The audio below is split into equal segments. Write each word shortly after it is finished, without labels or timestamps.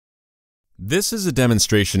This is a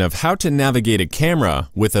demonstration of how to navigate a camera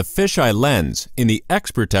with a fisheye lens in the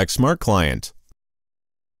XProtect Smart Client.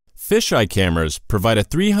 Fisheye cameras provide a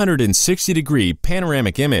 360-degree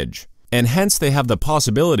panoramic image, and hence they have the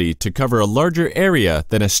possibility to cover a larger area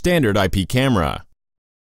than a standard IP camera.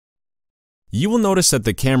 You will notice that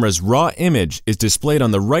the camera's raw image is displayed on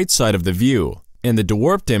the right side of the view, and the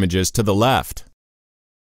dewarped images to the left.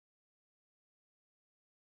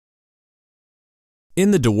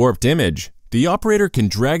 In the dewarped image, the operator can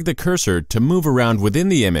drag the cursor to move around within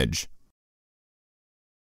the image.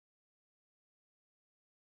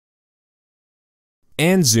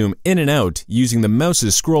 And zoom in and out using the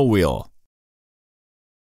mouse's scroll wheel.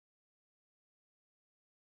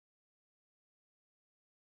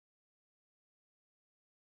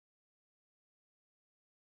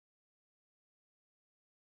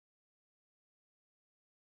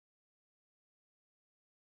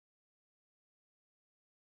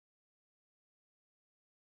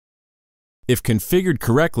 If configured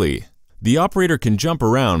correctly, the operator can jump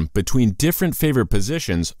around between different favorite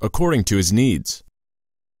positions according to his needs.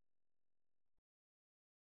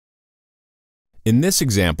 In this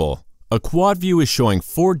example, a quad view is showing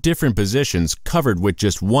 4 different positions covered with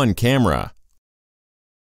just one camera.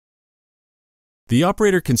 The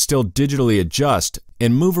operator can still digitally adjust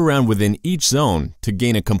and move around within each zone to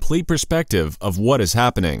gain a complete perspective of what is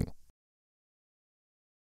happening.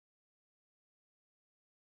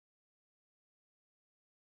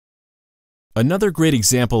 Another great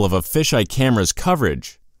example of a fisheye camera's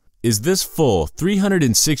coverage is this full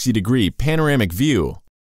 360-degree panoramic view.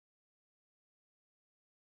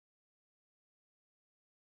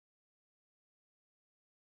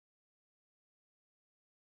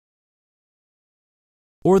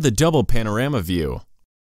 Or the double panorama view,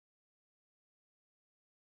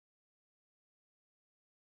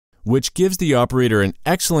 which gives the operator an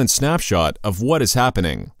excellent snapshot of what is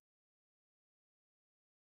happening.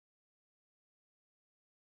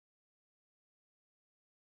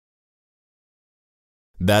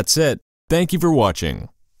 That's it. Thank you for watching.